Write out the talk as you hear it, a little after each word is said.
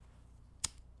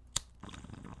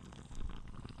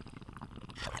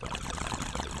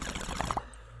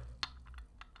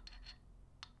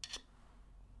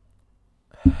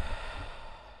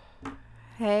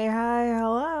Hey, hi,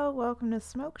 hello, welcome to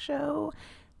Smoke Show.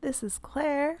 This is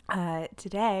Claire.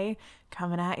 Today,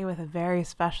 coming at you with a very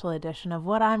special edition of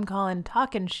what I'm calling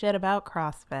Talking Shit About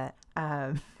CrossFit.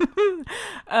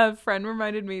 A friend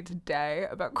reminded me today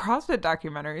about CrossFit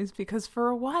documentaries because for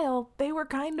a while they were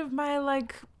kind of my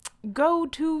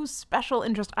go-to special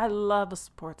interest. I love a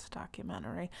sports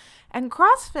documentary. And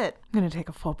CrossFit, I'm going to take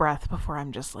a full breath before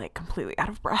I'm just completely out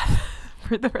of breath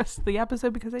for the rest of the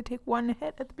episode because I take one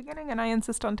hit at the beginning and I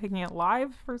insist on taking it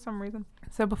live for some reason.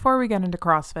 So before we get into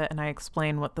CrossFit and I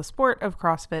explain what the sport of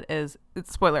CrossFit is,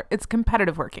 it's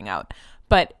competitive working out,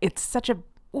 but it's such a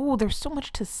there's so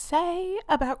much to say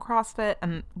about CrossFit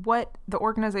and what the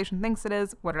organization thinks it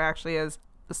is, what it actually is,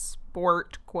 the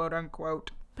sport, quote unquote.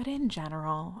 But in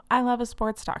general, I love a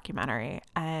sports documentary.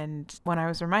 And when I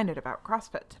was reminded about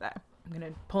CrossFit today, I'm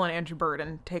going to pull an Andrew Bird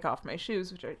and take off my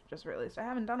shoes, which I just realized I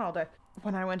haven't done all day.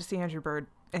 When I went to see Andrew Bird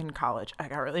in college, I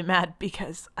got really mad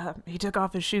because he took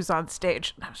off his shoes on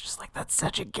stage. And I was just like, that's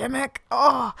such a gimmick.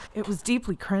 Oh, it was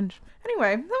deeply cringe.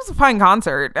 Anyway, that was a fine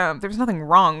concert. There's nothing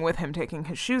wrong with him taking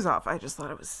his shoes off. I just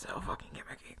thought it was so fucking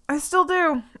gimmicky. I still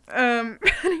do.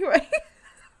 Anyway,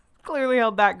 clearly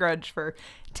held that grudge for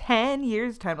 10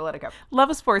 years. Time to let it go. Love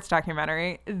a sports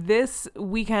documentary. This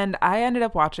weekend, I ended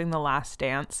up watching The Last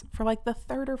Dance for the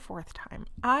third or fourth time.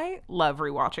 I love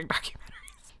rewatching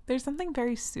documentaries. There's something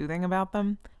very soothing about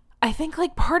them. I think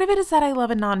part of it is that I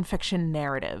love a nonfiction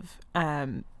narrative.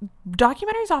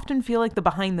 Documentaries often feel like the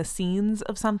behind the scenes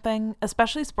of something,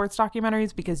 especially sports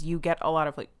documentaries, because you get a lot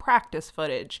of practice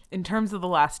footage. In terms of The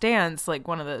Last Dance,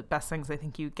 one of the best things I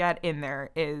think you get in there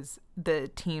is the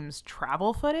team's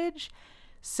travel footage.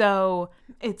 So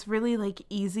it's really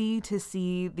easy to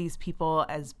see these people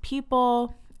as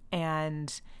people,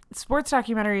 and sports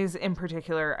documentaries in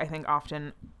particular, I think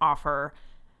often offer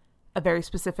a very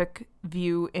specific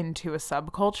view into a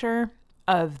subculture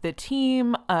of the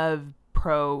team, of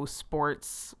pro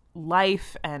sports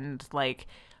life, and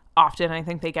often I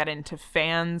think they get into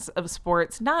fans of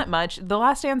sports. Not much. The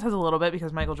Last Dance has a little bit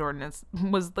because Michael Jordan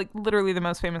was literally the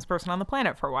most famous person on the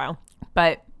planet for a while.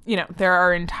 But, there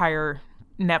are entire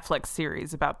Netflix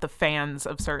series about the fans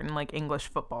of certain English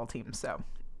football teams. So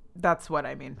that's what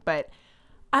I mean. But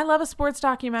I love a sports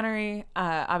documentary.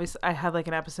 Obviously, I had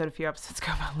an episode a few episodes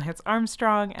ago about Lance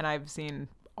Armstrong, and I've seen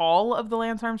all of the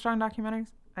Lance Armstrong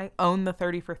documentaries. I own the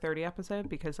 30 for 30 episode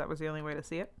because that was the only way to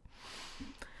see it.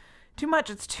 Too much.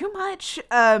 It's too much.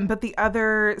 But the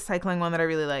other cycling one that I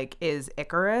really like is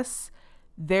Icarus.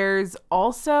 There's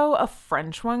also a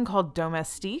French one called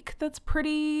Domestique that's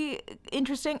pretty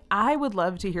interesting. I would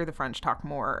love to hear the French talk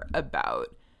more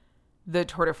about the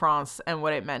Tour de France and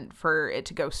what it meant for it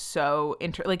to go so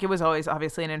it was always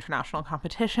obviously an international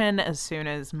competition as soon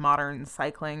as modern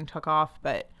cycling took off,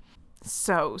 but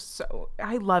so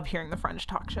I love hearing the French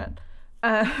talk shit.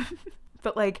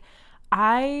 But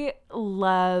I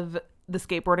love the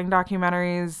skateboarding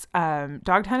documentaries.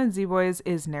 Dogtown and Z-Boys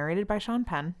is narrated by Sean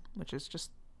Penn, which is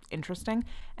just interesting.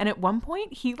 And at one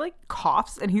point he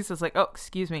coughs and he says oh,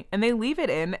 excuse me. And they leave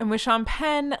it in. And with Sean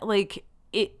Penn,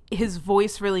 his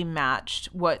voice really matched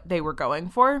what they were going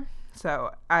for.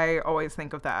 So I always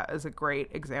think of that as a great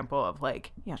example of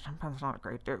Sean Penn's not a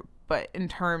great dude, but in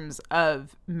terms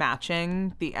of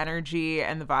matching the energy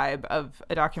and the vibe of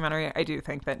a documentary, I do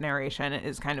think that narration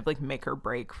is kind of make or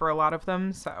break for a lot of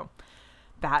them. So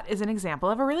that is an example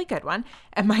of a really good one.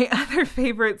 And my other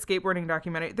favorite skateboarding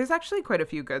documentary, there's actually quite a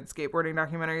few good skateboarding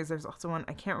documentaries. There's also one,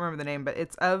 I can't remember the name, but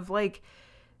it's of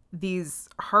these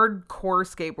hardcore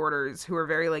skateboarders who are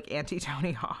very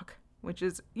anti-Tony Hawk, which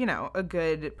is, a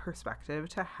good perspective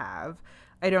to have.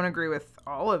 I don't agree with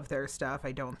all of their stuff.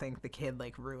 I don't think the kid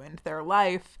ruined their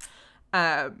life.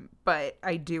 But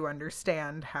I do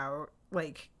understand how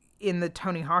in the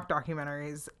Tony Hawk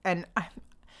documentaries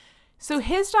so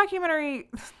his documentary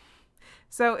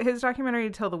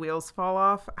Till the Wheels Fall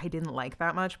Off, I didn't like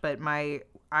that much, but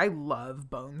I love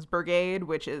Bones Brigade,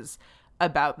 which is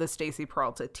about the Stacy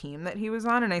Peralta team that he was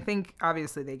on. And I think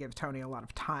obviously they give Tony a lot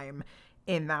of time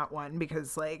in that one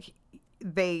because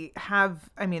they have,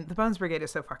 the Bones Brigade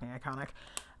is so fucking iconic.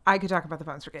 I could talk about the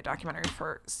Bones Brigade documentary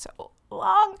for so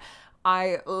long.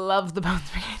 I love the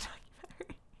Bones Brigade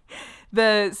documentary.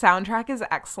 The soundtrack is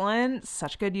excellent.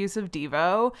 Such good use of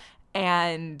Devo.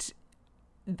 And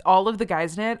all of the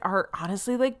guys in it are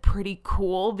honestly pretty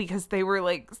cool because they were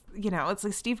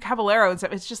it's Steve Caballero and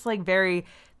stuff. It's just very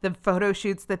the photo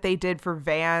shoots that they did for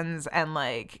Vans and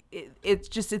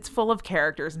it's full of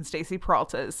characters, and Stacy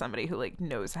Peralta is somebody who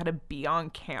knows how to be on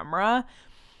camera.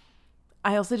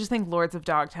 I also just think Lords of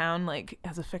Dogtown, like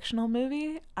as a fictional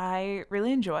movie, I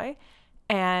really enjoy.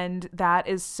 And that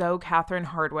is so Catherine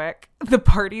Hardwicke. The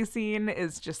party scene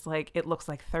is just like, it looks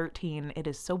like 13. It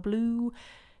is so blue.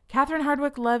 Catherine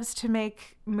Hardwicke loves to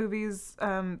make movies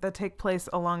that take place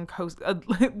along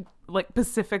like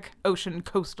Pacific Ocean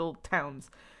coastal towns.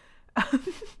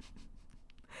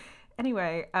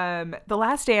 Anyway, The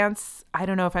Last Dance, I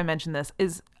don't know if I mentioned this,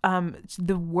 is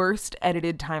the worst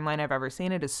edited timeline I've ever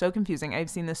seen. It is so confusing. I've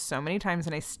seen this so many times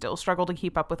and I still struggle to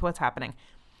keep up with what's happening.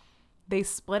 They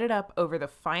split it up over the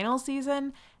final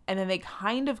season, and then they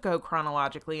kind of go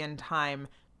chronologically in time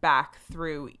back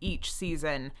through each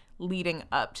season leading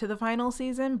up to the final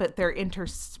season, but they're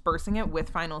interspersing it with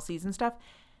final season stuff.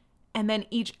 And then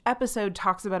each episode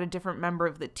talks about a different member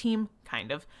of the team,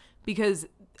 kind of, because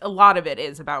a lot of it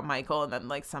is about Michael, and then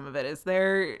like some of it is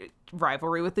their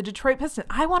rivalry with the Detroit Pistons.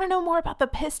 I want to know more about the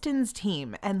Pistons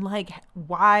team and like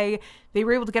why they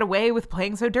were able to get away with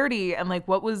playing so dirty and like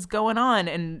what was going on,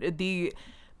 and the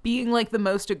being like the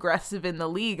most aggressive in the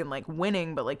league and like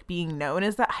winning, but like being known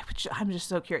as that. I'm just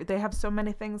so curious. They have so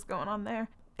many things going on there.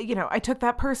 You know, I took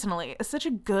that personally. It's such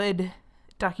a good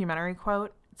documentary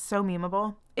quote. It's so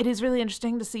memeable. It is really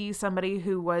interesting to see somebody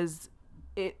who was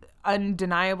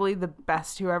undeniably the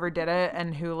best who ever did it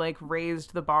and who like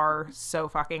raised the bar so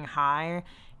fucking high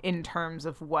in terms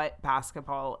of what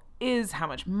basketball is, how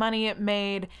much money it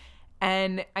made.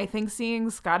 And I think seeing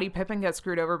Scottie Pippen get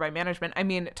screwed over by management, I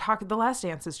mean, The Last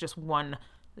Dance is just one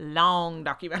long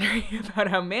documentary about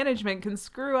how management can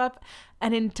screw up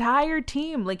an entire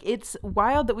team. Like, it's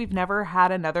wild that we've never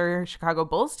had another Chicago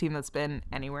Bulls team that's been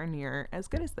anywhere near as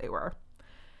good as they were.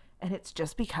 And it's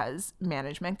just because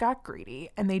management got greedy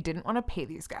and they didn't want to pay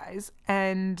these guys.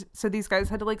 And so these guys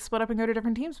had to like split up and go to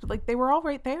different teams. But like they were all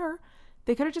right there.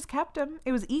 They could have just kept them.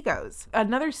 It was egos.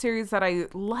 Another series that I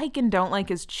like and don't like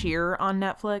is Cheer on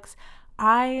Netflix.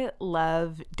 I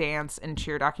love dance and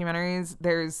cheer documentaries.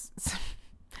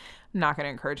 I'm not going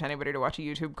to encourage anybody to watch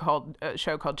a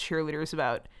show called Cheerleaders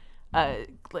about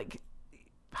like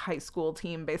high school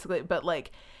team basically. But like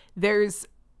there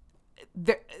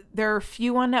are a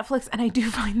few on Netflix, and I do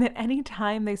find that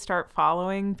anytime they start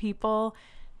following people,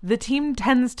 the team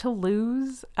tends to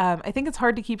lose. I think it's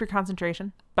hard to keep your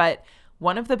concentration, but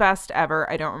one of the best ever,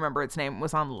 I don't remember its name,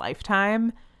 was on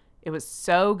Lifetime. It was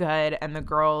so good, and the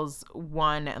girls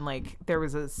won, and like there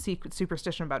was a secret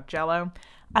superstition about Jell-O.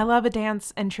 I love a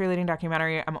dance and cheerleading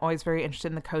documentary. I'm always very interested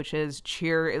in the coaches.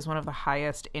 Cheer is one of the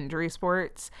highest injury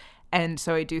sports. And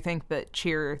so I do think that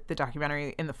Cheer, the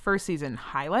documentary in the first season,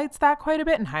 highlights that quite a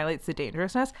bit and highlights the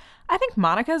dangerousness. I think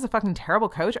Monica is a fucking terrible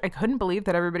coach. I couldn't believe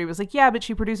that everybody was like, yeah, but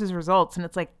she produces results. And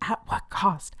it's like, at what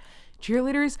cost?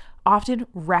 Cheerleaders often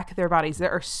wreck their bodies.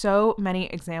 There are so many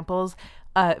examples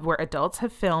where adults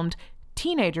have filmed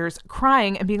teenagers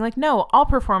crying and being like, no, I'll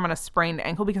perform on a sprained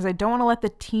ankle because I don't want to let the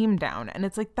team down. And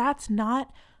it's like, that's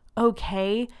not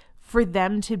okay for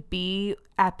them to be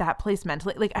at that place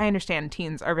mentally. Like, I understand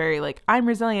teens are very like, I'm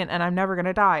resilient and I'm never going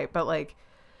to die. But like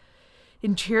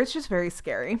in Cheer, it's just very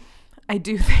scary. I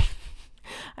do think,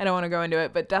 I don't want to go into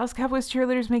it, but Dallas Cowboys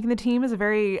cheerleaders making the team is a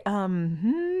very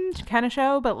kind of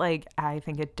show. But like, I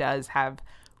think it does have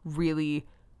really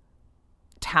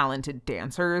talented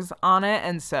dancers on it.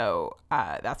 And so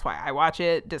that's why I watch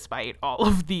it, despite all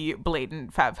of the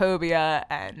blatant fat phobia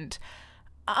and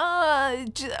I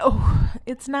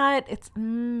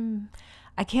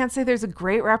can't say there's a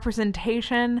great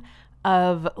representation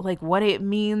of like what it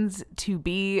means to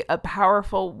be a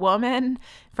powerful woman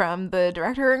from the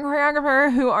director and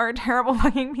choreographer, who are terrible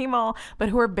fucking people, but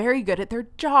who are very good at their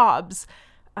jobs.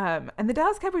 And the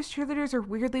Dallas Cowboys cheerleaders are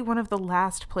weirdly one of the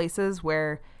last places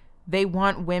where they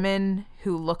want women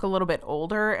who look a little bit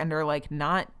older and are like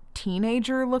not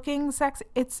teenager looking sex.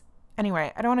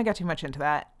 Anyway, I don't want to get too much into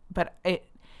that, but it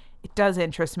does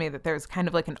interest me that there's kind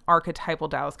of like an archetypal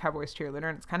Dallas Cowboys cheerleader,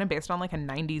 and it's kind of based on like a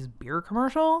 90s beer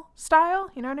commercial style.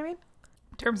 You know what I mean?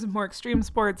 In terms of more extreme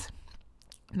sports,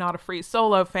 Not a Free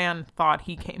Solo fan thought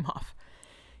he came off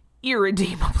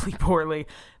irredeemably poorly.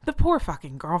 The poor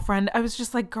fucking girlfriend. I was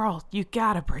just like, girl, you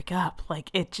gotta break up. Like,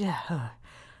 it just...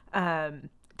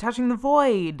 Touching the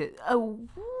Void.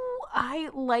 I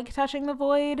like Touching the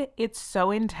Void. It's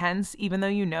so intense, even though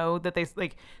you know that they,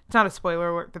 like, it's not a spoiler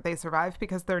alert that they survive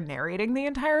because they're narrating the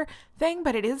entire thing,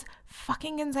 but it is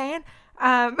fucking insane.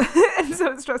 And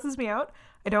so it stresses me out.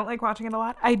 I don't like watching it a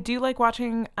lot. I do like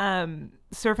watching surfing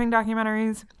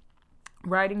documentaries,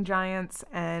 Riding Giants,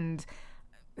 and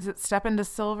is it Step into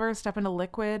Silver, Step into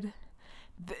Liquid?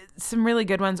 Some really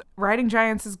good ones. Riding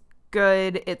Giants is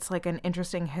good. It's like an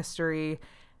interesting history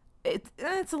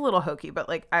it's a little hokey, but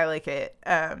like I like it.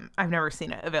 I've never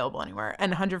seen it available anywhere.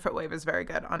 And 100-Foot Wave is very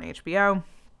good on HBO.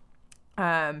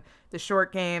 The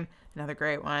Short Game, another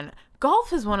great one.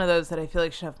 Golf is one of those that I feel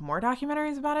like should have more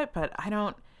documentaries about it, but I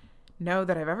don't know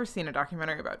that I've ever seen a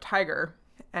documentary about Tiger.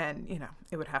 And, you know,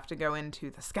 it would have to go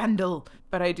into the scandal.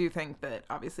 But I do think that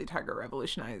obviously Tiger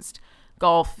revolutionized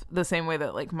golf the same way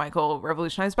that like Michael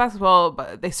revolutionized basketball,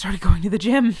 but they started going to the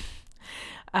gym.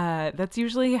 That's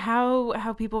usually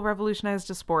how people revolutionized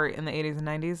a sport in the 80s and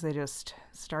 90s. They just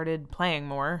started playing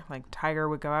more. Like Tiger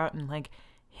would go out and like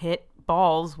hit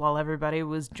balls while everybody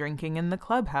was drinking in the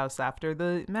clubhouse after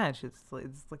the match. It's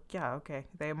like, yeah, okay.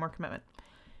 They have more commitment.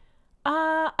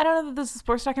 I don't know that this is a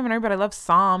sports documentary, but I love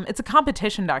Som. It's a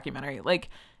competition documentary. Like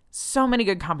so many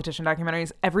good competition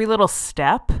documentaries. Every Little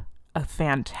Step, a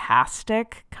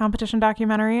fantastic competition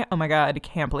documentary. Oh my God, I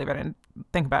can't believe I didn't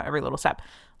think about Every Little Step.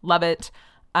 Love it.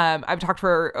 I've talked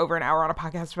for over an hour on a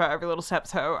podcast about Every Little Step,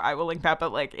 so I will link that.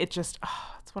 But like, it's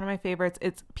one of my favorites.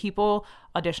 It's people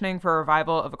auditioning for a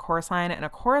revival of A Chorus Line, and A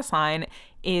Chorus Line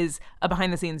is a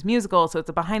behind the scenes musical. So it's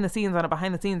a behind the scenes on a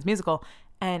behind the scenes musical.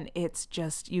 And it's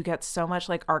just, you get so much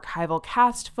like archival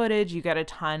cast footage. You get a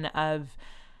ton of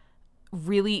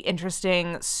really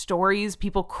interesting stories.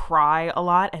 People cry a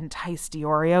lot, and Tice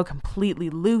Diorio completely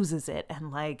loses it.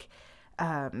 And like,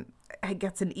 it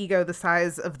gets an ego the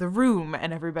size of the room,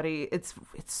 and everybody, it's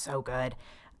so good.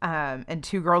 And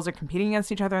two girls are competing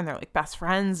against each other, and they're like best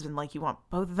friends, and like you want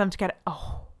both of them to get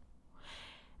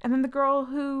and then the girl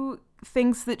who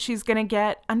thinks that she's gonna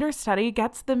get understudy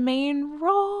gets the main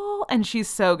role, and she's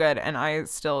so good. And I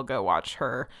still go watch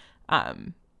her.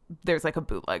 There's like a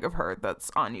bootleg of her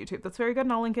that's on YouTube that's very good,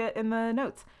 and I'll link it in the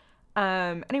notes.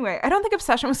 Anyway, I don't think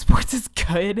obsession with sports is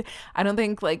good. I don't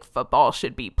think like football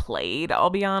should be played,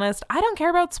 I'll be honest. I don't care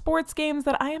about sports games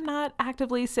that I am not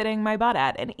actively sitting my butt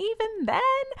at. And even then,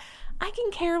 I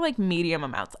can care like medium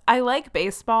amounts. I like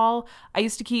baseball. I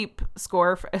used to keep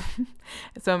score.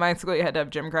 So in my school, you had to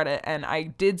have gym credit, and I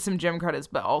did some gym credits,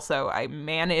 but also I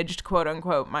managed, quote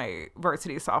unquote, my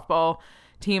varsity softball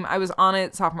team. I was on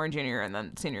it sophomore and junior, and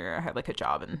then senior year I had like a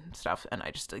job and stuff, and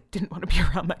I just like didn't want to be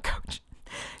around that coach.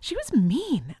 She was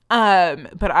mean.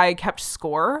 But I kept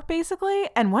score basically.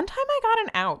 And one time I got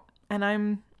an out, and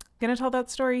I'm going to tell that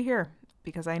story here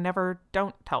because I never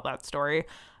don't tell that story.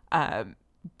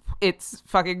 It's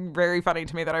fucking very funny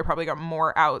to me that I probably got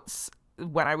more outs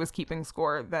when I was keeping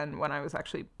score than when I was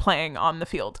actually playing on the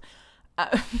field.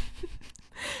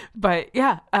 But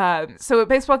yeah, so at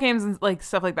baseball games and like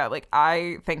stuff like that, like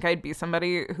I think I'd be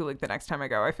somebody who like the next time I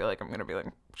go, I feel like I'm going to be like,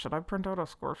 should I print out a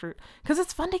score sheet? Because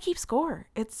it's fun to keep score.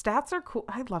 Stats are cool.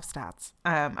 I love stats.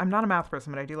 I'm not a math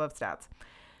person, but I do love stats.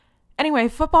 Anyway,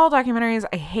 football documentaries,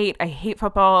 I hate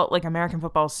football, like American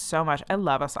football so much. I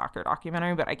love a soccer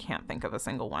documentary, but I can't think of a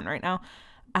single one right now.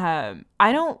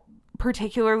 I don't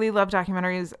particularly love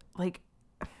documentaries. Like,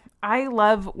 I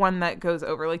love one that goes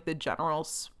over like the general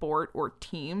sport or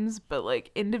teams, but like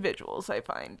individuals I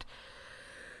find,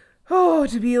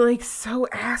 to be like so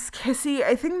ass kissy.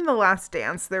 I think in The Last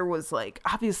Dance there was like,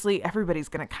 obviously everybody's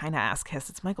gonna kind of ass kiss.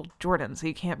 It's Michael Jordan, so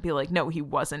you can't be like, no, he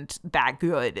wasn't that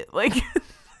good. Like,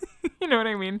 you know what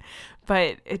I mean?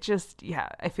 But it just, yeah,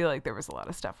 I feel like there was a lot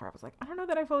of stuff where I was like, I don't know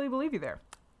that I fully believe you there.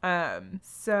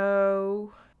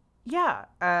 So yeah,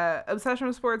 obsession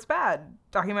with sports, bad.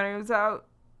 Documentaries about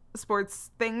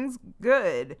sports things,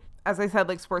 good. As I said,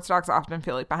 like sports docs often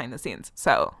feel like behind the scenes.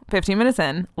 So 15 minutes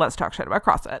in, let's talk shit about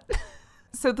CrossFit.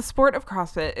 So the sport of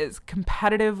CrossFit is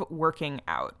competitive working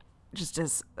out. Just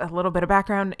as a little bit of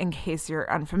background in case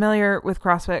you're unfamiliar with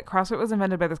CrossFit. CrossFit was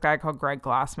invented by this guy called Greg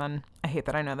Glassman. I hate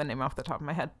that I know the name off the top of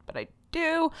my head, but I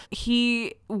do.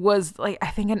 He was like, I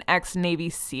think an ex-Navy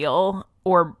SEAL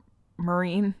or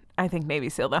Marine. I think Navy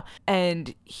SEAL though.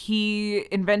 And he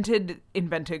invented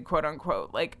quote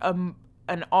unquote, like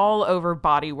an all over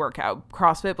body workout.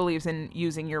 CrossFit believes in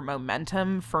using your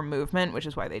momentum for movement, which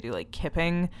is why they do like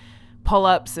kipping,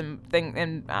 pull-ups and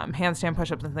handstand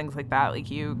push-ups and things like that.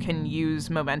 Like you can use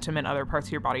momentum in other parts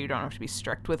of your body. You don't have to be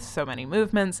strict with so many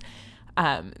movements.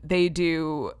 They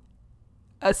do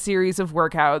a series of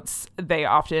workouts. They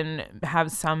often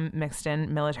have some mixed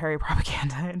in military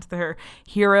propaganda into their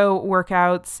hero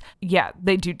workouts. Yeah,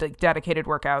 they do like dedicated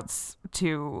workouts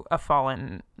to a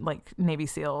fallen like Navy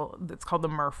SEAL that's called the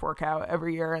Murph workout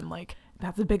every year. And like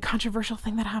that's a big controversial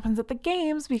thing that happens at the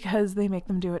games because they make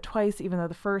them do it twice, even though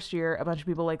the first year a bunch of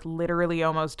people like literally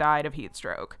almost died of heat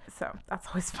stroke. So that's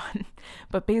always fun.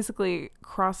 But basically,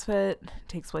 CrossFit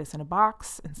takes place in a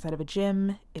box instead of a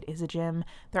gym. It is a gym.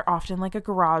 They're often like a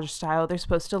garage style. They're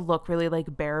supposed to look really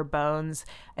like bare bones.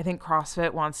 I think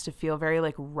CrossFit wants to feel very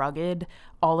like rugged.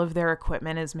 All of their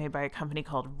equipment is made by a company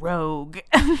called Rogue.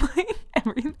 And like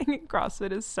everything in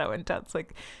CrossFit is so intense.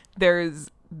 Like there's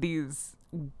these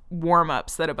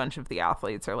warm-ups that a bunch of the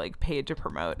athletes are like paid to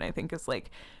promote, and I think it's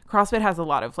like CrossFit has a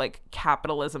lot of like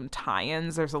capitalism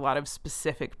tie-ins. There's a lot of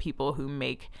specific people who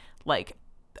make like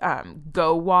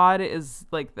GoWOD is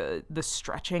like the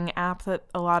stretching app that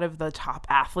a lot of the top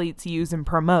athletes use and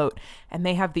promote, and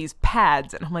they have these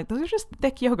pads, and I'm like, those are just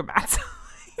thick yoga mats.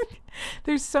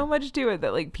 There's so much to it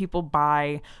that like people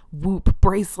buy Whoop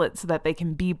bracelets so that they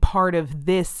can be part of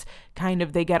this kind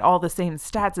of, they get all the same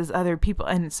stats as other people.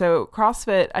 And so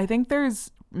CrossFit, I think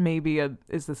there's maybe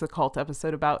is this a cult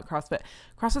episode about CrossFit?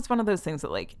 CrossFit's one of those things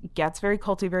that like gets very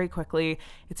culty very quickly.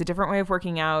 It's a different way of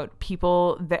working out.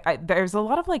 People there's a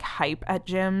lot of like hype at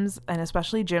gyms, and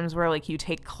especially gyms where like you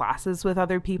take classes with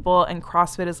other people, and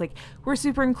CrossFit is like, we're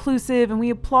super inclusive and we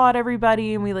applaud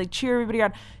everybody and we like cheer everybody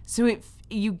on. So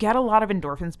you get a lot of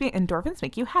endorphins. Endorphins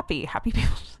make you happy. Happy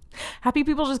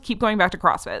people just keep going back to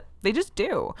CrossFit. They just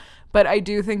do. But I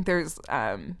do think there's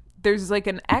like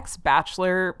an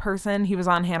ex-Bachelor person. He was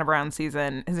on Hannah Brown's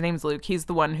season. His name's Luke. He's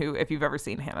the one who, if you've ever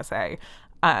seen Hannah say,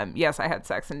 yes, I had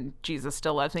sex and Jesus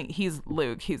still loves me. He's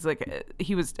Luke. He's like,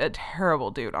 he was a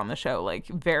terrible dude on the show, like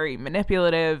very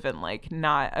manipulative and like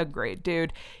not a great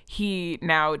dude. He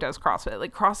now does CrossFit.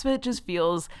 Like CrossFit just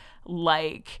feels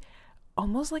like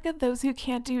almost like a those who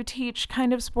can't do teach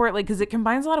kind of sport, like because it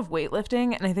combines a lot of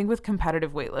weightlifting, and I think with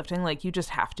competitive weightlifting, like you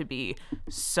just have to be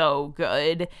so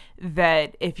good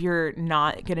that if you're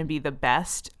not going to be the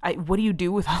best, what do you do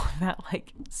with all of that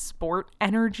like sport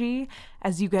energy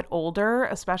as you get older,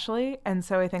 especially? And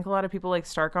so I think a lot of people like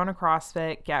start going to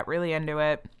CrossFit, get really into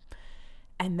it,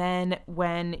 and then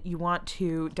when you want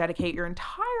to dedicate your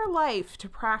entire life to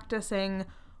practicing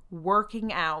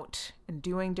working out and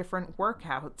doing different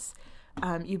workouts,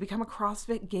 you become a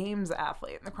CrossFit Games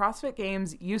athlete. And the CrossFit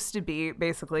Games used to be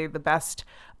basically the best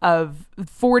of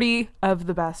 40 of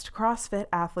the best CrossFit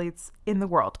athletes in the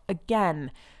world.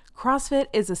 Again, CrossFit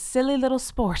is a silly little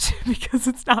sport because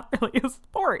it's not really a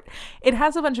sport. It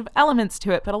has a bunch of elements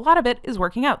to it, but a lot of it is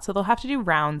working out. So they'll have to do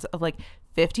rounds of like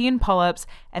 15 pull-ups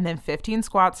and then 15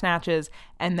 squat snatches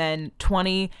and then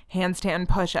 20 handstand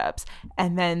push-ups.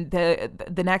 And then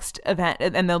the next event,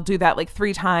 and they'll do that like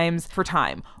 3 times for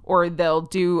time, or they'll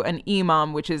do an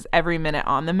EMOM, which is every minute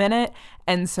on the minute.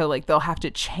 And so like they'll have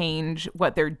to change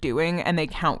what they're doing and they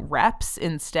count reps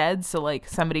instead. So like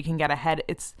somebody can get ahead.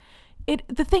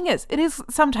 The thing is, it is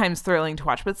sometimes thrilling to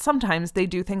watch, but sometimes they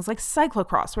do things like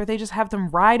cyclocross where they just have them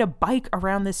ride a bike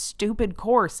around this stupid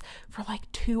course for like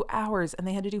 2 hours, and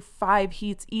they had to do 5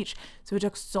 heats each. So it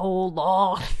took so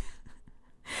long.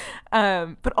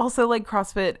 But also like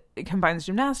CrossFit, it combines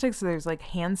gymnastics. So there's like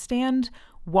handstand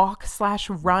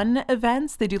walk/run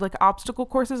events. They do like obstacle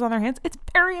courses on their hands. It's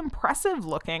very impressive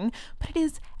looking, but it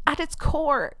is at its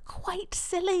core quite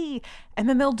silly. And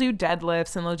then they'll do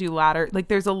deadlifts and they'll do ladder. Like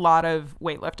there's a lot of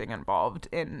weightlifting involved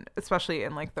in, especially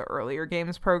in like the earlier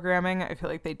games programming. I feel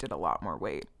like they did a lot more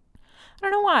weight. I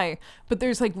don't know why, but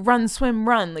there's like run, swim,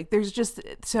 run. Like there's just,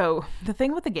 so the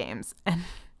thing with the games, and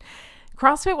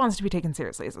CrossFit wants to be taken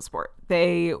seriously as a sport.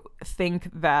 They think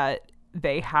that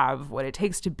they have what it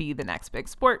takes to be the next big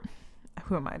sport.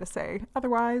 Who am I to say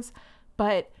otherwise?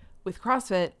 But with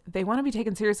CrossFit, they want to be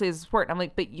taken seriously as a sport. And I'm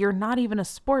like, but you're not even a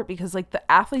sport, because like the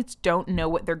athletes don't know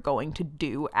what they're going to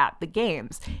do at the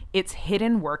games. It's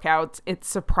hidden workouts. It's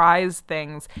surprise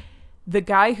things. The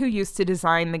guy who used to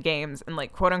design the games and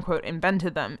like quote unquote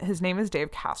invented them, his name is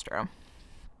Dave Castro.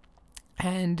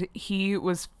 And he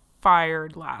was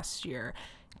fired last year.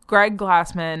 Greg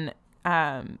Glassman,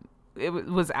 it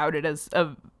was outed as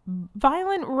a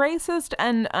violent racist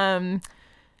and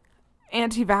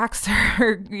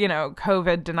anti-vaxxer,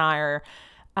 COVID denier.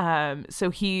 So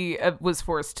he was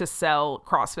forced to sell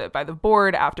CrossFit by the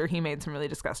board after he made some really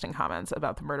disgusting comments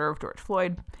about the murder of George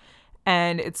Floyd.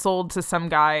 And it sold to some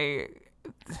guy,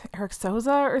 Eric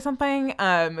Souza or something,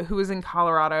 who was in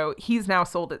Colorado. He's now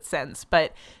sold it since.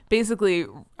 But basically,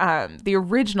 the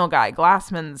original guy,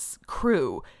 Glassman's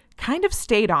crew, kind of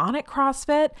stayed on at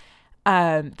CrossFit.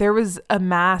 There was a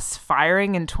mass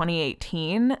firing in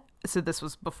 2018. So this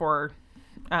was before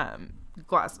when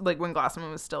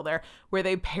Glassman was still there, where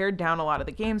they pared down a lot of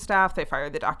the game staff. They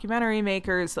fired the documentary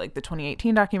makers. Like the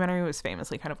 2018 documentary was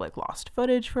famously kind of like lost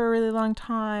footage for a really long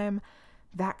time.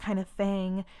 that kind of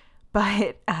thing.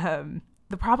 But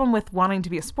the problem with wanting to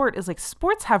be a sport is like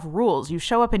sports have rules. You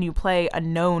show up and you play a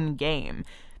known game.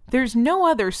 There's no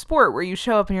other sport where you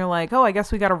show up and you're like, oh, I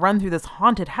guess we got to run through this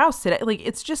haunted house today. Like,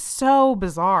 it's just so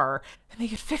bizarre. And they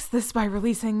could fix this by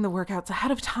releasing the workouts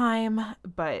ahead of time,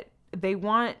 but they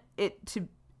want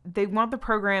the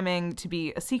programming to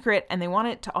be a secret, and they want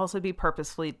it to also be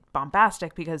purposefully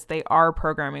bombastic because they are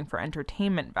programming for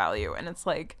entertainment value. And it's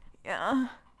like, yeah,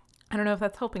 I don't know if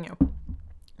that's helping you.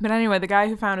 But anyway, the guy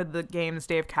who founded the games,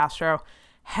 Dave Castro,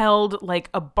 held like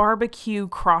a barbecue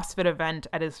CrossFit event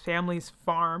at his family's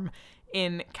farm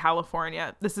in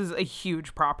California. This is a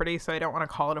huge property, so I don't want to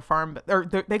call it a farm, but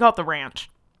they call it the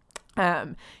ranch.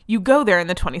 You go there in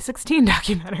the 2016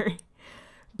 documentary.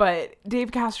 But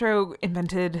Dave Castro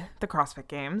invented the CrossFit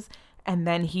Games, and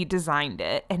then he designed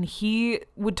it, and he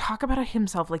would talk about it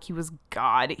himself like he was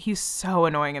God. He's so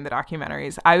annoying in the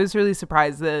documentaries. I was really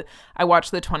surprised that I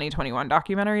watched the 2021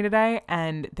 documentary today,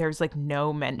 and there's like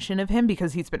no mention of him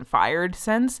because he's been fired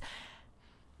since.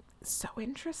 So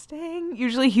interesting.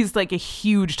 Usually he's like a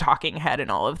huge talking head in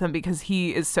all of them because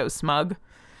he is so smug.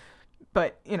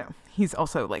 But, you know, he's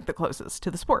also like the closest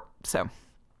to the sport, so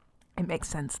it makes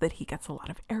sense that he gets a lot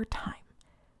of airtime.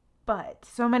 But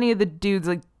so many of the dudes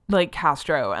like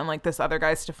Castro and like this other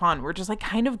guy, Stefan, were just like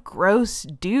kind of gross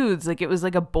dudes. Like it was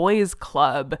like a boys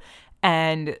club.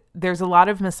 And there's a lot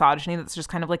of misogyny that's just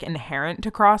kind of like inherent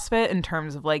to CrossFit in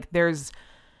terms of like there's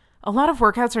a lot of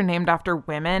workouts are named after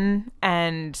women,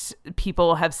 and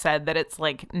people have said that it's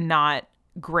like not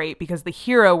great because the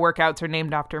hero workouts are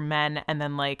named after men, and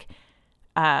then like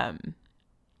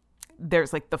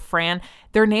there's like the Fran,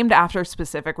 they're named after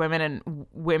specific women and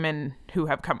women who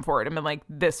have come forward and been like,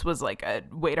 this was like a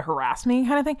way to harass me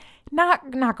kind of thing.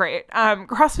 Not great.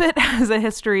 CrossFit has a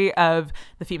history of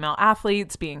the female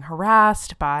athletes being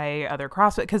harassed by other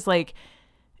CrossFit because like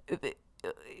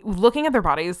looking at their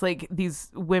bodies, like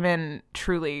these women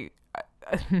truly,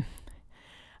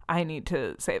 I need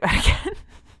to say that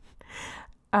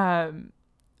again.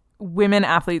 Women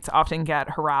athletes often get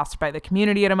harassed by the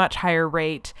community at a much higher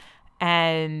rate.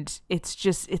 And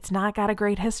it's not got a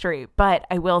great history. But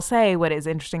I will say what is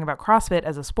interesting about CrossFit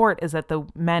as a sport is that the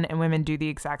men and women do the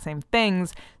exact same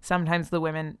things. Sometimes the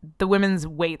women's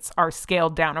weights are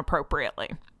scaled down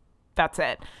appropriately. That's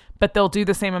it. But they'll do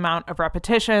the same amount of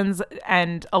repetitions.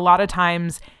 And a lot of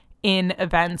times in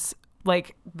events,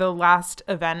 like the last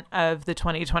event of the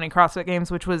 2020 CrossFit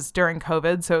Games, which was during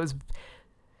COVID, so it was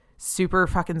super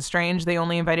fucking strange. They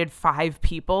only invited 5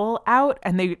 people out,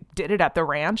 and they did it at the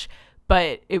ranch.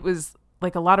 But it was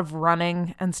like a lot of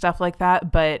running and stuff like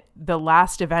that. But the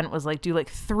last event was like do like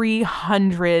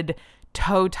 300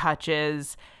 toe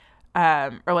touches,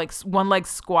 or like one leg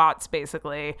squats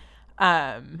basically,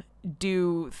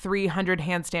 do 300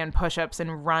 handstand push-ups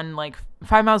and run like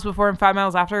 5 miles before and 5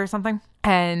 miles after or something.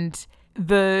 And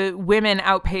the women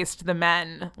outpaced the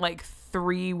men. Like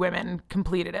 3 women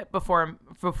completed it before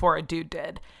a dude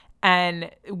did. And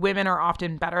women are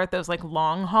often better at those like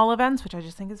long haul events, which I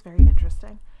just think is very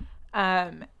interesting.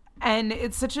 And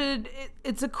it's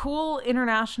it's a cool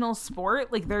international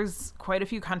sport. Like there's quite a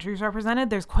few countries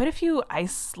represented. There's quite a few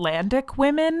Icelandic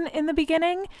women in the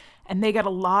beginning, and they get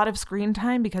a lot of screen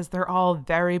time because they're all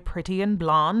very pretty and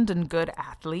blonde and good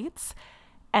athletes.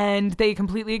 And they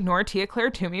completely ignore Tia Claire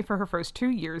Toomey for her first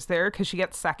 2 years there because she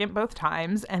gets second both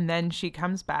times. And then she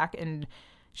comes back and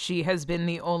she has been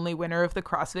the only winner of the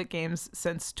CrossFit Games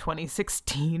since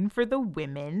 2016 for the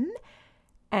women.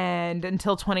 And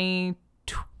until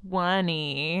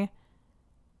 2020,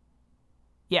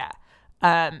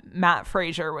 Matt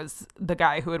Fraser was the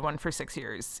guy who had won for 6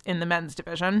 years in the men's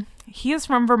division. He is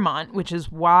from Vermont, which is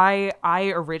why I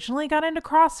originally got into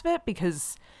CrossFit,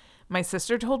 because my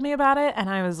sister told me about it and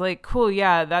I was like, cool,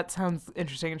 yeah, that sounds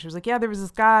interesting. And she was like, yeah, there was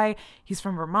this guy, he's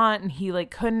from Vermont and he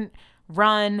like couldn't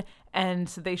run. And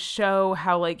so they show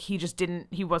how like he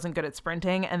wasn't good at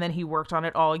sprinting, and then he worked on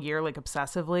it all year like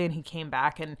obsessively, and he came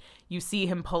back and you see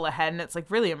him pull ahead and it's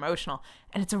like really emotional,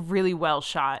 and it's a really well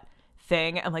shot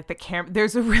thing. And like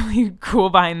there's a really cool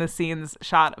behind the scenes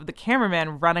shot of the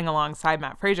cameraman running alongside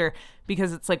Matt Fraser,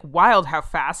 because it's like wild how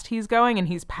fast he's going and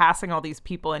he's passing all these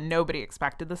people and nobody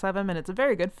expected this of him. And it's a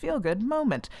very good feel good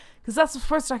moment, because that's what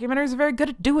sports documentaries are very good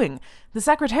at doing. The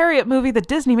Secretariat movie that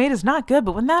Disney made is not good,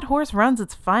 but when that horse runs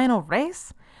its final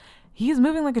race, he's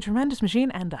moving like a tremendous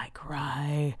machine and I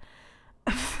cry.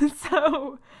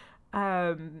 So,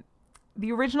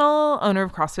 the original owner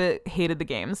of CrossFit hated the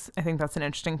games. I think that's an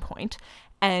interesting point.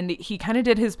 And he kind of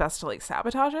did his best to like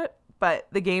sabotage it. But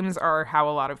the games are how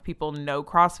a lot of people know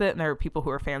CrossFit. And there are people who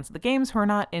are fans of the games who are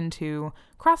not into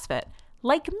CrossFit.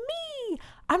 Like me.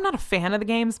 I'm not a fan of the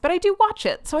games, but I do watch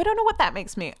it, so I don't know what that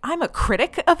makes me. I'm a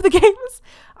critic of the games.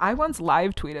 I once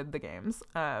live tweeted the games,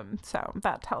 so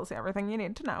that tells you everything you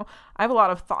need to know. I have a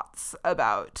lot of thoughts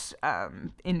about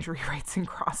injury rates in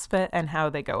CrossFit and how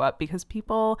they go up because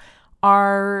people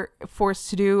are forced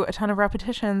to do a ton of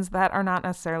repetitions that are not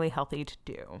necessarily healthy to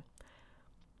do.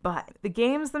 But the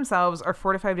games themselves are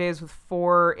 4 to 5 days with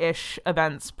 4-ish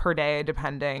events per day,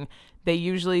 depending. They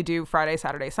usually do Friday,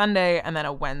 Saturday, Sunday, and then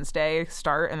a Wednesday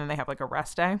start, and then they have like a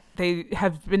rest day. They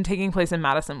have been taking place in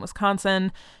Madison,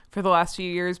 Wisconsin for the last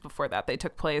few years. Before that, they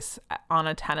took place in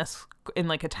a tennis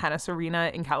arena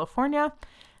in California.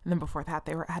 And then before that,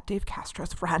 they were at Dave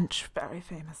Castro's ranch, very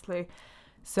famously.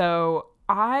 So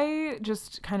I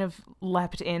just kind of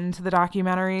leapt into the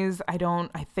documentaries.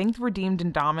 I think Redeemed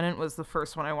and Dominant was the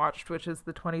first one I watched, which is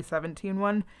the 2017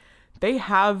 one. They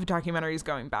have documentaries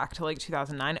going back to like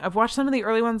 2009. I've watched some of the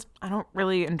early ones. I don't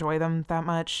really enjoy them that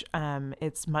much.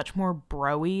 It's much more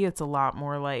bro-y. It's a lot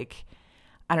more like,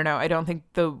 I don't know. I don't think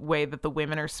the way that the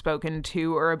women are spoken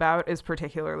to or about is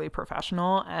particularly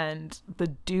professional. And the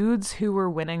dudes who were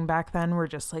winning back then were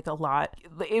just like a lot.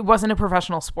 It wasn't a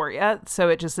professional sport yet, so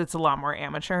it's a lot more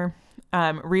amateur.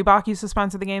 Reebok used to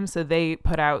sponsor the game, so they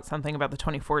put out something about the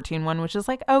 2014 one, which is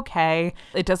like, okay.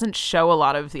 It doesn't show a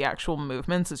lot of the actual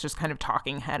movements. It's just kind of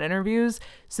talking head interviews.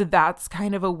 So that's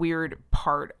kind of a weird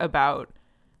part about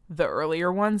the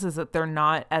earlier ones, is that they're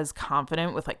not as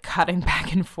confident with like cutting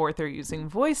back and forth or using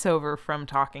voiceover from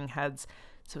talking heads.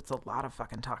 So it's a lot of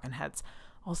fucking talking heads.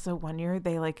 Also, one year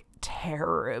they like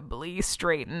terribly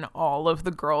straighten all of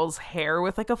the girls' hair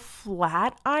with like a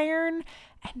flat iron,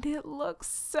 and it looks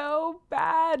so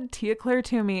bad. Tia Claire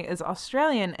Toomey is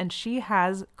Australian and she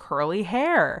has curly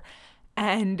hair,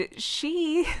 and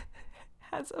she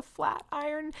has a flat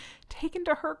iron taken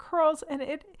to her curls, and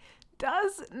it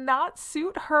does not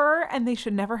suit her, and they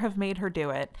should never have made her do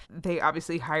it. They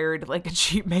obviously hired like a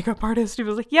cheap makeup artist who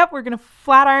was like, yep, we're gonna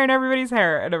flat iron everybody's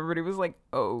hair, and everybody was like,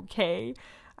 okay.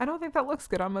 I don't think that looks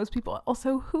good on most people.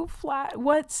 Also,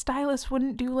 what stylist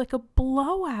wouldn't do like a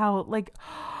blowout? Like,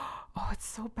 oh, it's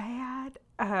so bad.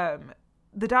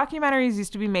 The documentaries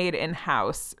used to be made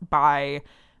in-house by,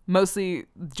 mostly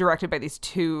directed by these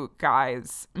two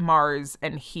guys. Mars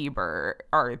and Heber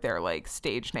are their like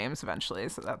stage names eventually,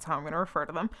 so that's how I'm going to refer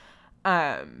to them.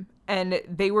 And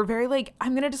they were very like,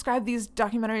 I'm going to describe these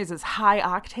documentaries as high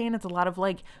octane. It's a lot of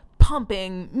like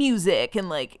pumping music and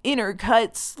like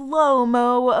intercut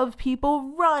slow-mo of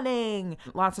people running.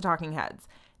 Lots of talking heads.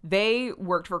 They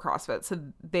worked for CrossFit, so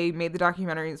they made the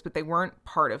documentaries, but they weren't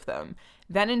part of them.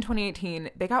 Then in 2018,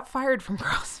 they got fired from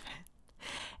CrossFit.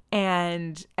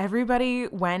 And everybody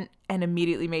went and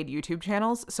immediately made YouTube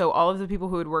channels. So all of the people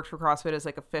who had worked for CrossFit as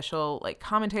like official like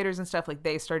commentators and stuff, like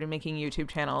they started making YouTube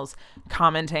channels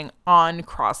commenting on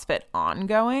CrossFit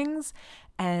ongoings.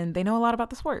 And they know a lot about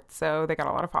the sport, so they got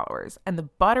a lot of followers. And the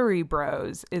Buttery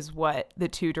Bros is what the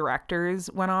two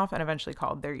directors went off and eventually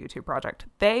called their YouTube project.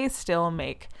 They still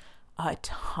make a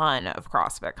ton of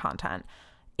CrossFit content.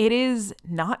 It is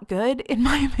not good, in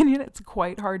my opinion. It's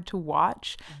quite hard to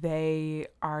watch. They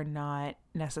are not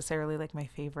necessarily like my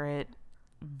favorite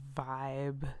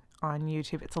vibe on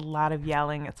YouTube. It's a lot of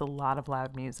yelling. It's a lot of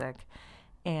loud music.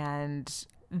 And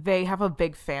they have a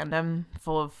big fandom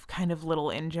full of kind of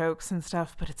little in-jokes and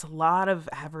stuff, but it's a lot of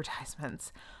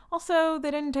advertisements. Also,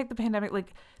 they didn't take the pandemic.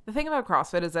 Like, the thing about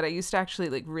CrossFit is that I used to actually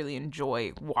like really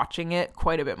enjoy watching it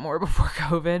quite a bit more before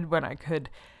COVID, when I could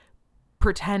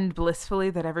pretend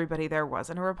blissfully that everybody there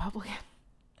wasn't a Republican.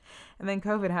 And then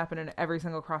COVID happened and every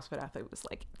single CrossFit athlete was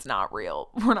like, it's not real.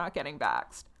 We're not getting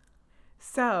vaxxed.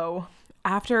 So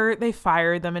after they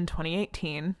fired them in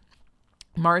 2018,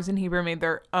 Mars and Heber made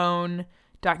their own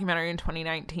documentary in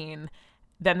 2019.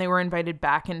 Then they were invited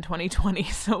back in 2020.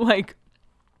 So like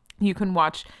you can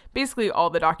watch basically all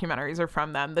the documentaries are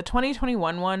from them. The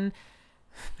 2021 one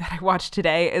that I watched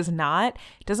today is not.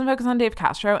 It doesn't focus on Dave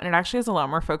Castro, and it actually has a lot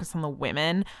more focus on the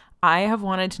women. I have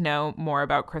wanted to know more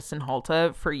about Kristen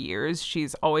Holta for years.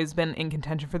 She's always been in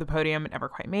contention for the podium and never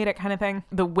quite made it, kind of thing.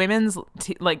 The women's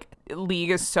league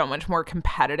is so much more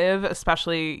competitive,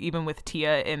 especially even with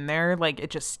Tia in there. Like, it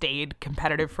just stayed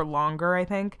competitive for longer, I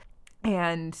think.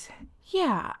 And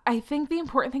yeah, I think the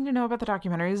important thing to know about the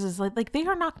documentaries is like they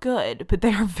are not good, but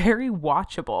they are very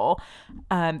watchable.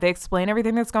 They explain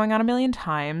everything that's going on a million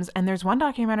times. And there's one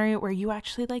documentary where you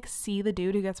actually like see the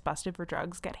dude who gets busted for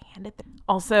drugs get handed.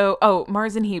 Also,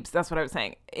 Mars and Heaps, that's what I was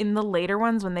saying. In the later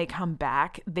ones, when they come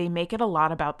back, they make it a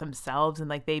lot about themselves, and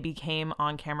like they became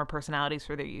on-camera personalities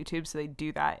for their YouTube. So they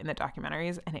do that in the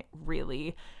documentaries, and it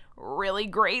really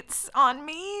grates on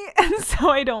me. And so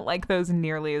I don't like those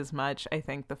nearly as much. I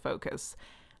think the focus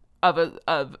of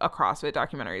a CrossFit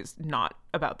documentary is not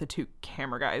about the two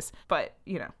camera guys, but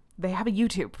you know, they have a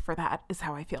YouTube for that, is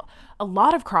how I feel. A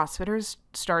lot of CrossFitters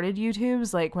started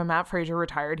YouTubes. Like when Matt Fraser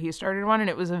retired, he started one, and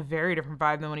it was a very different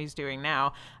vibe than what he's doing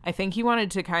now. I think he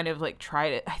wanted to kind of like try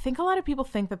to, I think a lot of people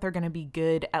think that they're going to be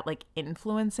good at like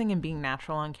influencing and being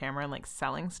natural on camera and like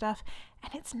selling stuff.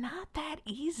 And it's not that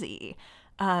easy.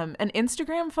 An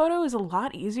Instagram photo is a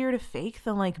lot easier to fake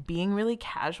than like being really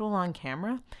casual on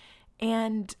camera.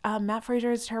 And Matt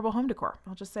Fraser has terrible home decor.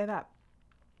 I'll just say that.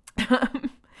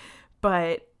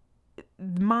 But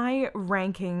my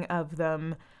ranking of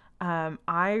them,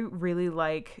 I really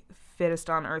like Fittest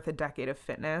on Earth, A Decade of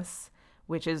Fitness,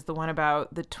 which is the one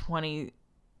about the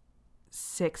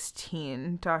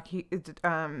 2016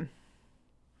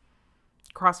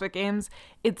 CrossFit Games.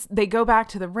 They go back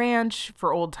to the ranch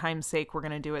for old time's sake. We're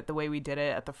going to do it the way we did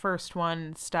it at the first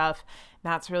one stuff.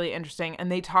 That's really interesting.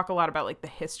 And they talk a lot about like the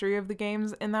history of the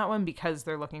games in that one because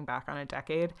they're looking back on a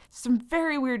decade. Some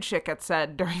very weird shit gets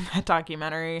said during that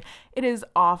documentary. It is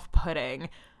off-putting.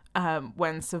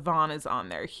 When Sivan is on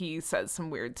there, he says some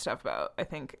weird stuff about, I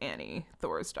think, Annie,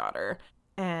 Thor's daughter.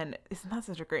 And isn't that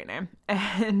such a great name?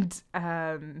 And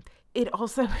it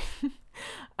also,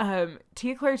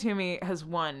 Tia Claire Toomey has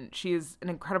won. She is an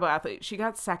incredible athlete. She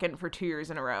got second for 2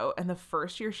 years in a row. And the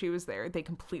first year she was there, they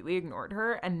completely ignored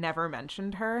her and never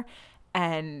mentioned her.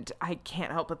 And I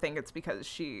can't help but think it's because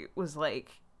she was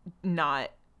like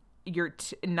not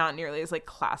nearly as like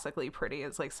classically pretty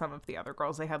as like some of the other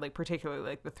girls they had, like particularly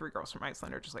like the three girls from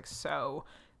Iceland are just like so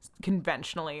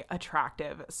conventionally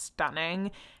attractive,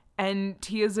 stunning. And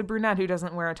Tia's a brunette who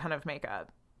doesn't wear a ton of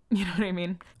makeup. You know what I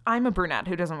mean? I'm a brunette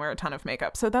who doesn't wear a ton of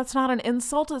makeup. So that's not an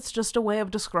insult. It's just a way of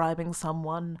describing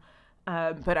someone.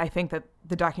 But I think that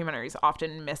the documentaries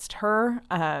often missed her,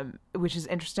 which is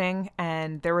interesting.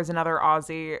 And there was another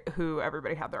Aussie who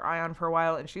everybody had their eye on for a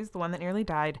while, and she's the one that nearly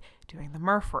died doing the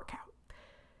Murph workout.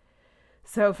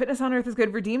 So Fitness on Earth is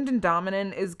good. Redeemed and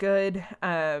Dominant is good.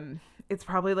 It's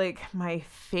probably like my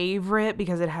favorite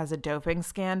because it has a doping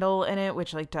scandal in it,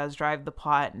 which like does drive the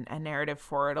plot and narrative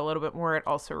forward a little bit more. It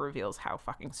also reveals how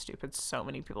fucking stupid so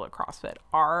many people at CrossFit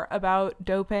are about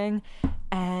doping.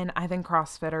 And I think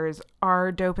CrossFitters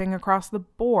are doping across the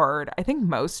board. I think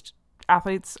most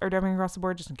athletes are doping across the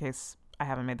board, just in case I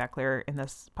haven't made that clear in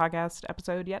this podcast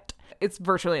episode yet. It's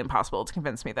virtually impossible to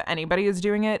convince me that anybody is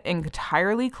doing it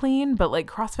entirely clean, but like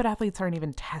CrossFit athletes aren't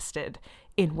even tested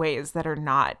in ways that are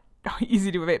not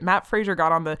easy to evade. Matt Fraser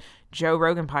got on the Joe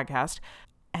Rogan podcast,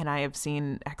 and I have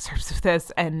seen excerpts of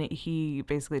this, and he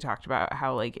basically talked about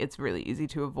how like it's really easy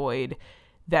to avoid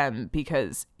them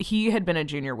because he had been a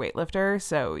junior weightlifter,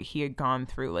 so he had gone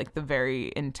through like the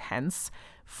very intense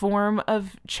form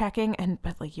of checking.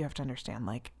 But like you have to understand,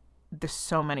 like there's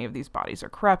so many of these bodies are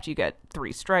corrupt. You get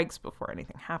 3 strikes before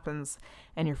anything happens,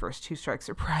 and your first 2 strikes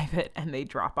are private, and they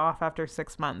drop off after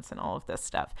 6 months and all of this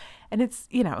stuff. And it's,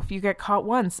 you know, if you get caught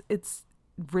once, it's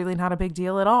really not a big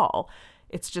deal at all.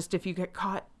 It's just if you get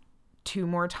caught 2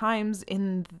 more times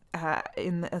in a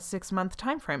 6-month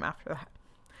time frame after that.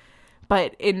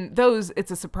 But in those,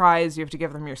 it's a surprise. You have to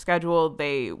give them your schedule.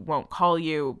 They won't call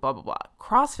you, blah, blah, blah.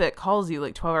 CrossFit calls you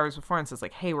like 12 hours before and says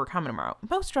like, hey, we're coming tomorrow.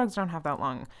 Most drugs don't have that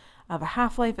long of a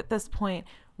half-life at this point.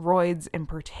 Roids in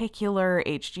particular,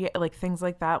 HGH, like things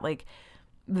like that. Like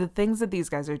the things that these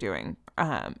guys are doing,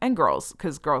 and girls,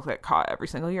 because girls get caught every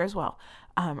single year as well,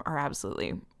 are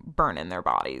absolutely burning their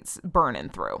bodies, burning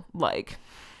through. Like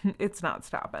it's not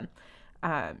stopping.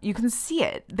 You can see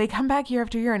it. They come back year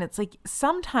after year, and it's like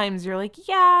sometimes you're like,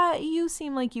 yeah, you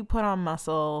seem like you put on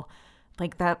muscle.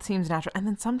 Like that seems natural. And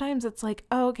then sometimes it's like,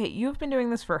 oh, okay, you've been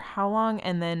doing this for how long?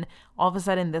 And then all of a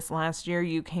sudden this last year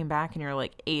you came back and you're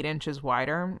like 8 inches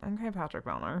wider. Okay, Patrick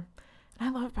Vellner. I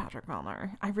love Patrick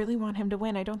Vellner. I really want him to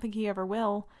win. I don't think he ever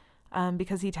will,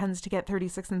 because he tends to get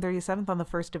 36th and 37th on the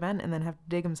first event and then have to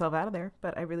dig himself out of there.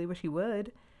 But I really wish he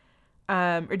would.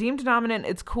 Redeemed to Dominant,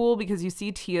 it's cool because you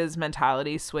see Tia's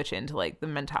mentality switch into like the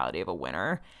mentality of a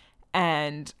winner.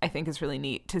 And I think it's really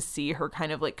neat to see her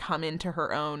kind of like come into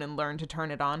her own and learn to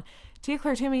turn it on. Tia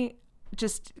Claire Toomey,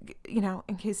 just, you know,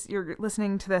 in case you're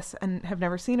listening to this and have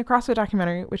never seen a CrossFit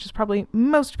documentary, which is probably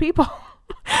most people.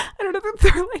 I don't know if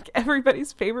they're like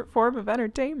everybody's favorite form of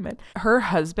entertainment. Her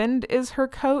husband is her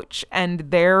coach,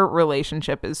 and their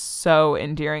relationship is so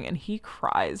endearing, and he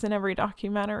cries in every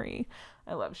documentary.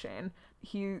 I love Shane.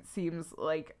 He seems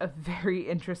like a very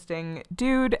interesting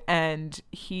dude, and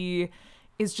he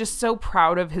is just so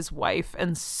proud of his wife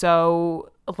and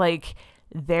so like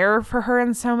there for her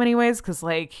in so many ways. Cause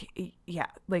like, yeah,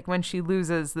 like when she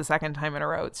loses the second time in a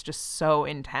row, it's just so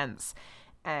intense.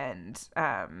 And,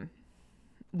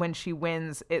 when she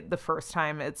wins it the first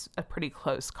time, it's a pretty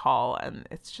close call, and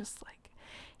it's just like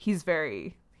he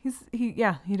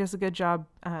does a good job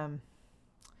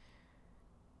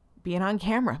being on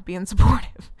camera, being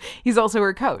supportive. He's also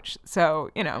her coach, so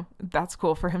that's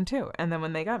cool for him too. And then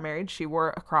when they got married, she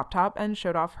wore a crop top and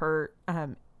showed off her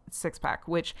six-pack,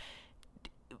 which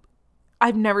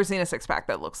I've never seen a six-pack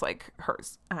that looks like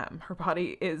hers. Her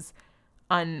body is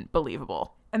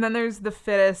unbelievable. And then there's the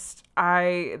fittest.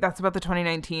 That's about the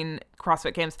 2019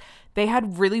 CrossFit Games. They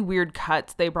had really weird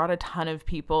cuts. They brought a ton of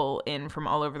people in from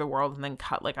all over the world and then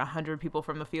cut like 100 people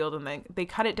from the field. And then they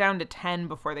cut it down to 10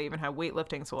 before they even had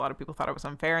weightlifting. So a lot of people thought it was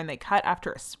unfair. And they cut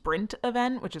after a sprint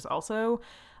event, which is also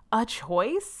a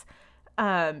choice.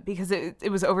 Because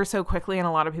it was over so quickly and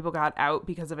a lot of people got out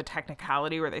because of a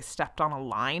technicality where they stepped on a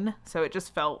line. So it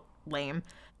just felt lame.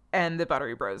 And the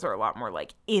Buttery Bros are a lot more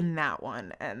like in that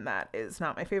one. And that is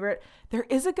not my favorite. There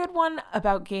is a good one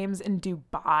about games in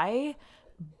Dubai,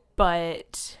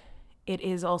 but it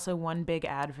is also one big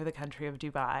ad for the country of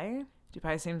Dubai.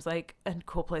 Dubai seems like a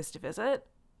cool place to visit.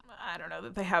 I don't know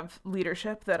that they have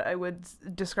leadership that I would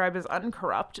describe as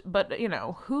uncorrupt, but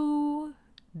who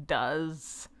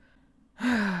does?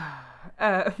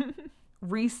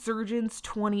 Resurgence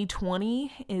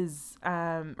 2020 is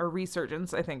or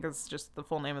Resurgence, I think is just the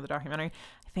full name of the documentary.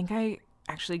 I think I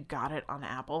actually got it on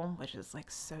Apple, which is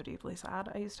like so deeply sad.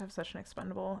 I used to have such an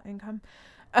expendable income.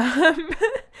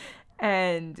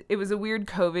 And it was a weird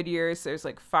COVID year, so there's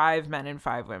like 5 men and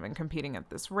 5 women competing at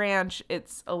this ranch.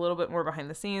 It's a little bit more behind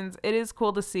the scenes. It is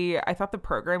cool to see. I thought the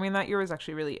programming that year was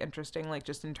actually really interesting, like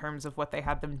just in terms of what they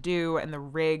had them do and the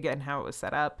rig and how it was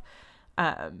set up.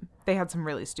 They had some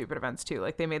really stupid events too.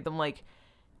 Like they made them like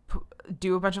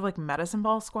do a bunch of like medicine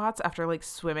ball squats after like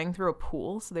swimming through a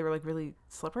pool. So they were like really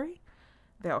slippery.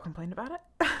 They all complained about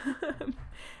it.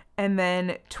 And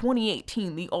then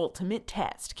 2018, the ultimate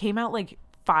test, came out like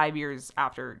 5 years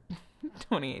after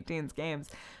 2018's games.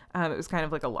 It was kind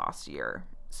of like a lost year.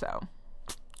 So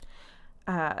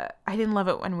I didn't love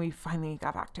it when we finally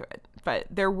got back to it. But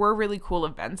there were really cool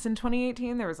events in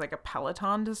 2018. There was like a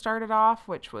Peloton to start it off,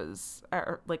 which was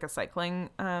like a cycling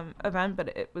event, but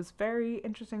it was very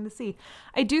interesting to see.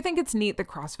 I do think it's neat that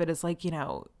CrossFit is like,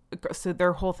 so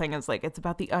their whole thing is like, it's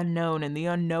about the unknown and the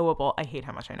unknowable. I hate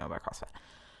how much I know about CrossFit.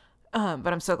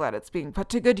 But I'm so glad it's being put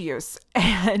to good use.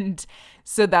 And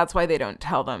so that's why they don't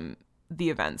tell them the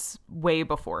events way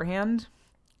beforehand.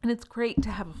 And it's great to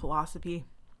have a philosophy.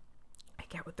 I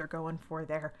get what they're going for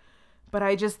there. But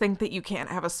I just think that you can't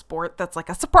have a sport that's like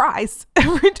a surprise.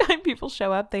 Every time people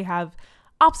show up, they have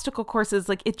obstacle courses.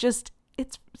 Like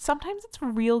sometimes it's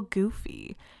real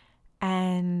goofy.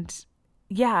 And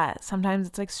yeah, sometimes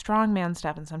it's like strongman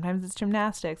stuff and sometimes it's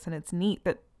gymnastics. And it's neat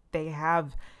that they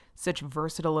have such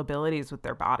versatile abilities with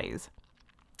their bodies.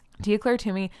 Tia Claire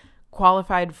Toomey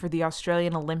qualified for the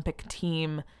Australian Olympic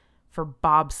team for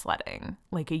bobsledding,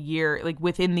 like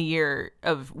within the year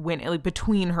of winning, like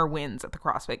between her wins at the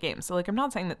CrossFit Games. So like, I'm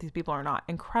not saying that these people are not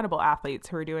incredible athletes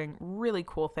who are doing really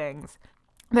cool things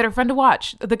that are fun to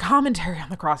watch. The commentary on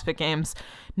the CrossFit Games,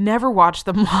 never watch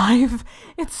them live.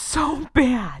 It's so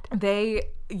bad. They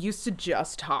used to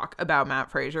just talk about Matt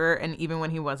Fraser, and even when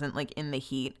he wasn't like in the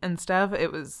heat and stuff,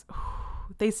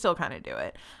 they still kind of do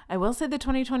it. I will say the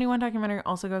 2021 documentary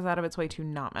also goes out of its way to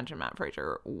not mention Matt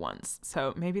Fraser once.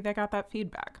 So maybe they got that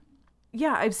feedback.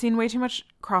 Yeah, I've seen way too much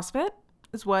CrossFit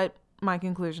is what my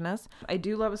conclusion is. I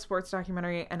do love a sports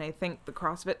documentary, and I think the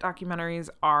CrossFit documentaries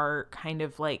are kind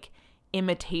of like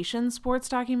imitation sports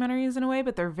documentaries in a way,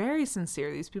 but they're very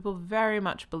sincere. These people very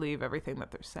much believe everything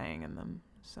that they're saying in them.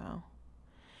 So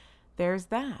there's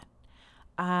that.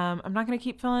 I'm not going to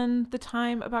keep filling the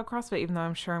time about CrossFit, even though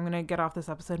I'm sure I'm going to get off this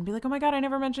episode and be like, oh my God, I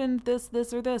never mentioned this,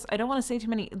 or this. I don't want to say too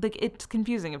many. Like, it's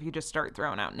confusing if you just start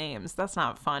throwing out names. That's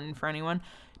not fun for anyone.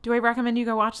 Do I recommend you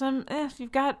go watch them? If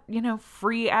you've got,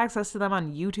 free access to them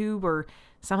on YouTube, or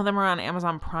some of them are on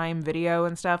Amazon Prime Video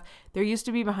and stuff. There used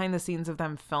to be behind the scenes of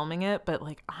them filming it, but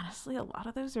like, honestly, a lot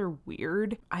of those are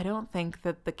weird. I don't think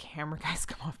that the camera guys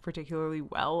come off particularly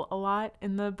well a lot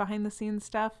in the behind the scenes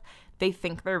stuff. They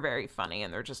think they're very funny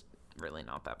and they're just really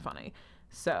not that funny.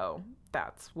 So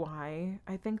that's why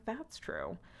I think that's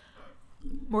true.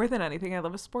 More than anything, I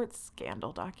love a sports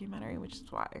scandal documentary, which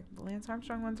is why the Lance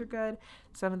Armstrong ones are good.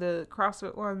 Some of the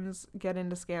CrossFit ones get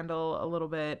into scandal a little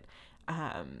bit.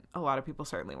 A lot of people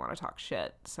certainly want to talk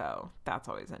shit, so that's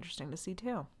always interesting to see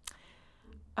too.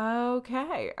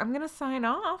 Okay, I'm going to sign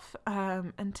off.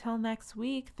 Until next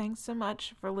week, thanks so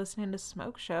much for listening to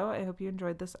Smoke Show. I hope you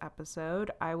enjoyed this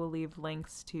episode. I will leave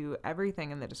links to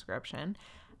everything in the description.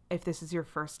 If this is your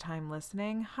first time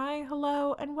listening, hi,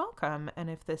 hello, and welcome. And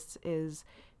if this is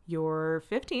your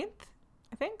 15th,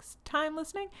 I think, time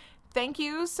listening. Thank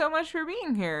you so much for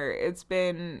being here. It's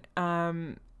been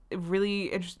really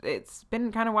it's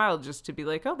been kind of wild just to be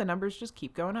like, oh, the numbers just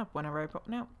keep going up whenever I put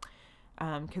one out.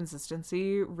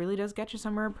 Consistency really does get you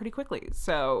somewhere pretty quickly.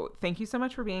 So thank you so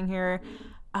much for being here.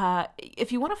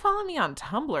 If you want to follow me on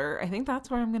Tumblr, I think that's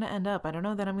where I'm going to end up. I don't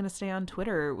know that I'm going to stay on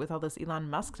Twitter with all this Elon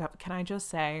Musk stuff. Can I just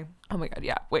say, oh my God,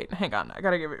 yeah, wait, hang on. I got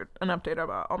to give you an update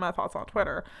about all my thoughts on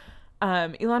Twitter.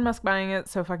 Elon Musk buying it,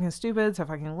 so fucking stupid, so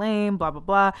fucking lame, blah, blah,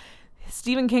 blah.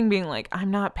 Stephen King being like, I'm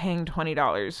not paying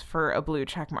 $20 for a blue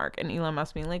check mark, and Elon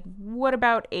Musk being like, what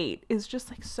about $8? Is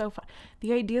just like so fun.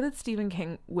 The idea that Stephen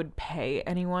King would pay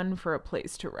anyone for a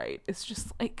place to write is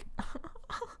just like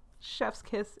chef's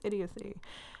kiss idiocy.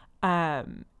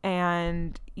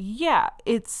 And yeah,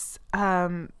 it's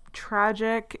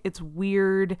tragic. It's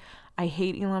weird. I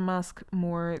hate Elon Musk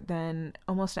more than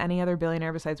almost any other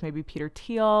billionaire besides maybe Peter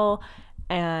Thiel,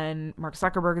 and Mark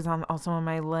Zuckerberg is also on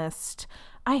my list.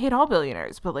 I hate all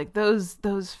billionaires, but like those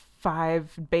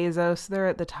 5 Bezos, they're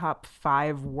at the top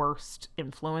 5 worst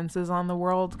influences on the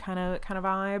world kind of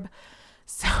vibe.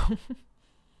 So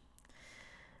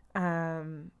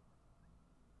who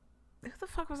the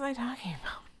fuck was I talking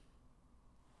about?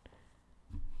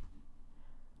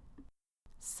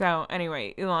 So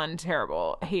anyway, Elon,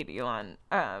 terrible. Hate Elon.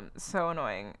 So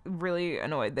annoying. Really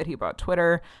annoyed that he bought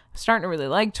Twitter. I'm starting to really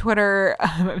like Twitter.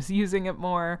 I was using it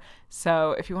more.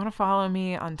 So if you want to follow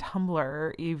me on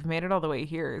Tumblr, you've made it all the way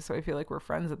here. So I feel like we're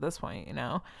friends at this point, you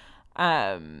know.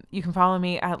 You can follow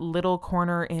me at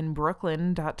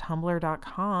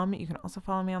littlecornerinbrooklyn.tumblr.com. You can also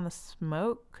follow me on the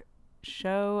Smoke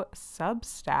Show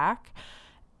Substack.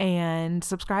 And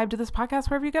subscribe to this podcast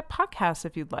wherever you get podcasts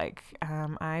if you'd like.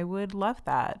 I would love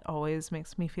that. Always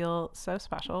makes me feel so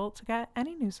special to get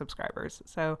any new subscribers.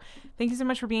 So thank you so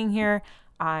much for being here.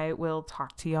 I will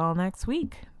talk to y'all next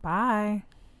week. Bye.